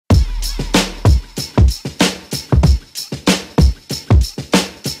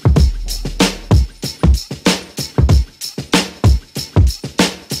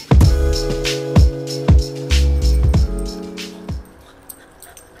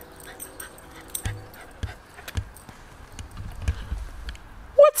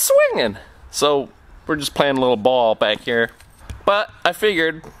it's swinging. So we're just playing a little ball back here. But I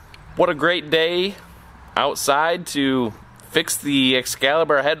figured, what a great day outside to fix the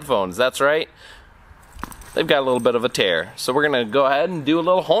Excalibur headphones. That's right, they've got a little bit of a tear. So we're gonna go ahead and do a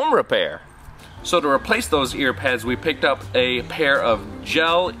little home repair. So to replace those ear pads, we picked up a pair of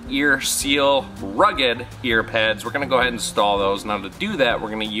gel ear seal rugged ear pads. We're gonna go ahead and install those. Now to do that, we're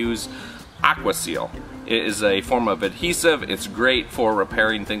gonna use Aquaseal. It is a form of adhesive. It's great for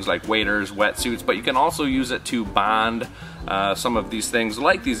repairing things like waders, wetsuits, but you can also use it to bond some of these things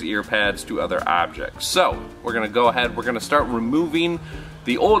like these ear pads to other objects. So we're gonna go ahead, we're gonna start removing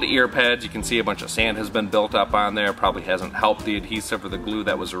the old ear pads. You can see a bunch of sand has been built up on there. Probably hasn't helped the adhesive or the glue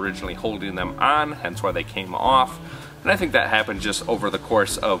that was originally holding them on, hence why they came off. And I think that happened just over the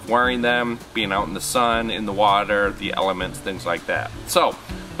course of wearing them, being out in the sun, in the water, the elements, things like that. So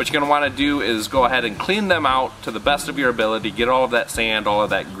what you're gonna wanna do is go ahead and clean them out to the best of your ability, get all of that sand, all of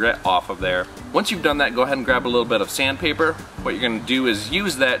that grit off of there. Once you've done that, go ahead and grab a little bit of sandpaper. What you're gonna do is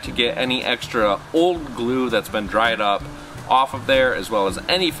use that to get any extra old glue that's been dried up off of there, as well as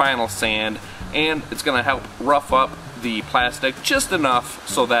any final sand, and it's gonna help rough up the plastic just enough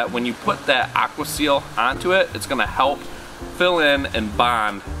so that when you put that Aquaseal onto it, it's gonna help fill in and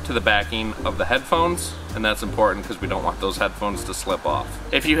bond to the backing of the headphones, and that's important because we don't want those headphones to slip off.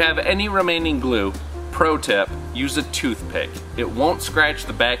 If you have any remaining glue, pro tip, use a toothpick. It won't scratch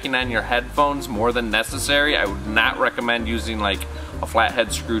the backing on your headphones more than necessary. I would not recommend using like a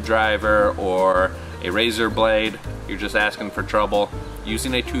flathead screwdriver or a razor blade. You're just asking for trouble.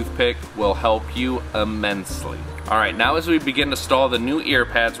 Using a toothpick will help you immensely. All right, now as we begin to install the new ear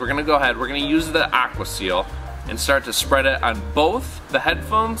pads, we're gonna go ahead, we're gonna use the Aquaseal and start to spread it on both the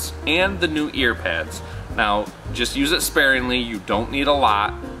headphones and the new ear pads. Now, just use it sparingly, you don't need a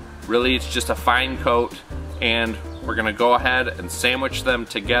lot. Really, it's just a fine coat, and we're gonna go ahead and sandwich them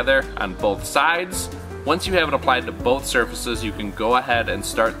together on both sides. Once you have it applied to both surfaces, you can go ahead and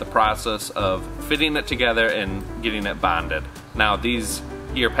start the process of fitting it together and getting it bonded. Now, these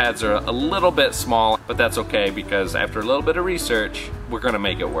ear pads are a little bit small, but that's okay because after a little bit of research, we're gonna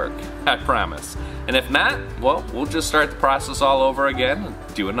make it work, I promise. And if not, well, we'll just start the process all over again and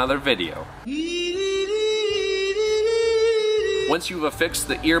do another video. Once you've affixed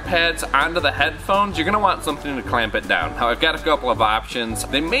the ear pads onto the headphones, you're gonna want something to clamp it down. Now, I've got a couple of options.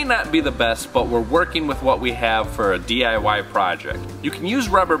 They may not be the best, but we're working with what we have for a DIY project. You can use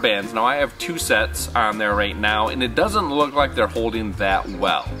rubber bands. Now, I have 2 sets on there right now, and it doesn't look like they're holding that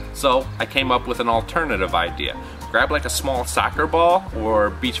well. So I came up with an alternative idea. Grab like a small soccer ball or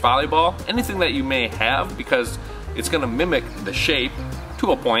beach volleyball, anything that you may have, because it's gonna mimic the shape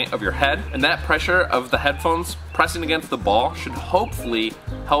to a point of your head, and that pressure of the headphones pressing against the ball should hopefully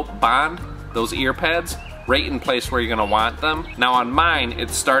help bond those ear pads right in place where you're gonna want them. Now on mine, it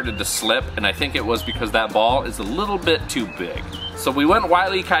started to slip, and I think it was because that ball is a little bit too big. So we went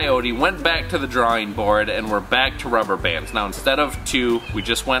Wile E. Coyote, went back to the drawing board, and we're back to rubber bands. Now instead of 2, we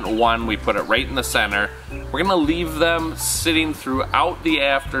just went 1, we put it right in the center. We're gonna leave them sitting throughout the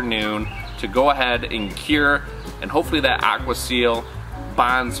afternoon to go ahead and cure, and hopefully that Aquaseal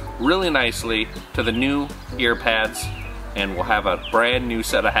bonds really nicely to the new ear pads, and we'll have a brand new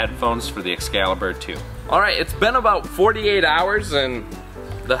set of headphones for the Excalibur II. All right, it's been about 48 hours and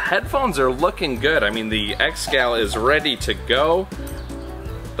the headphones are looking good. I mean, the Excal is ready to go.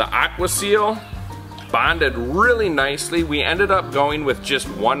 The Aquaseal bonded really nicely. We ended up going with just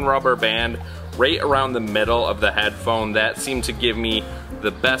 1 rubber band right around the middle of the headphone. That seemed to give me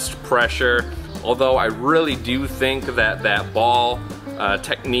the best pressure, although I really do think that that ball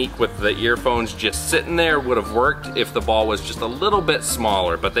technique with the earphones just sitting there would have worked if the ball was just a little bit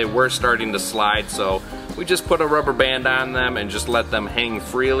smaller, but they were starting to slide, so we just put a rubber band on them and just let them hang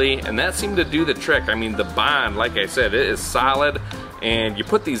freely, and that seemed to do the trick. I mean, the bond, like I said, it is solid, and you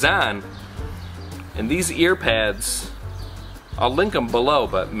put these on, and these ear pads, I'll link them below,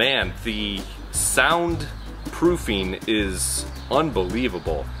 but man, the sound proofing is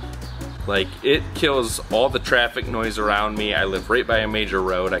unbelievable. Like, it kills all the traffic noise around me. I live right by a major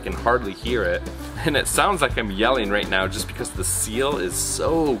road. I can hardly hear it. And it sounds like I'm yelling right now just because the seal is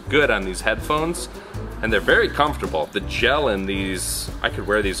so good on these headphones. And they're very comfortable. The gel in these, I could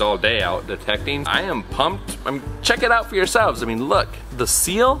wear these all day out detecting. I am pumped. Check it out for yourselves. I mean, look, the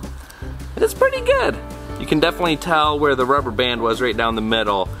seal, it's pretty good. You can definitely tell where the rubber band was right down the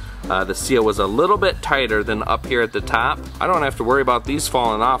middle. The seal was a little bit tighter than up here at the top. I don't have to worry about these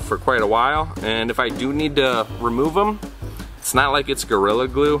falling off for quite a while, and if I do need to remove them, it's not like it's Gorilla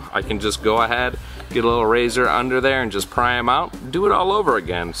Glue. I can just go ahead, get a little razor under there and just pry them out, do it all over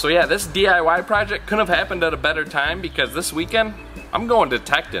again. So yeah, this DIY project couldn't have happened at a better time because this weekend, I'm going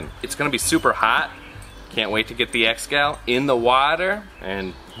detecting. It's gonna be super hot. Can't wait to get the Excal in the water.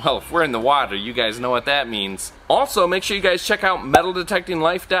 And well, if we're in the water, you guys know what that means. Also, make sure you guys check out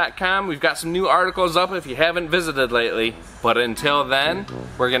metaldetectinglife.com. We've got some new articles up if you haven't visited lately. But until then,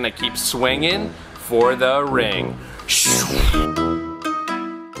 we're gonna keep swinging for the ring.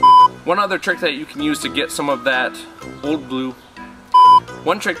 One other trick that you can use to get some of that old glue.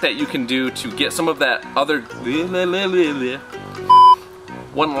 One trick that you can do to get some of that other...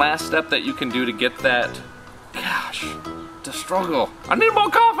 One last step that you can do to get that... Gosh, the struggle. I need more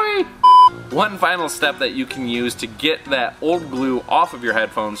coffee! One final step that you can use to get that old glue off of your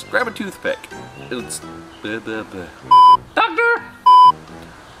headphones. Grab a toothpick. It's... Doctor!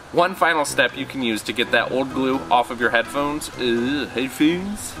 One final step you can use to get that old glue off of your headphones.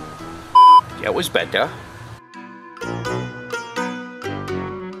 Headphones? That was better.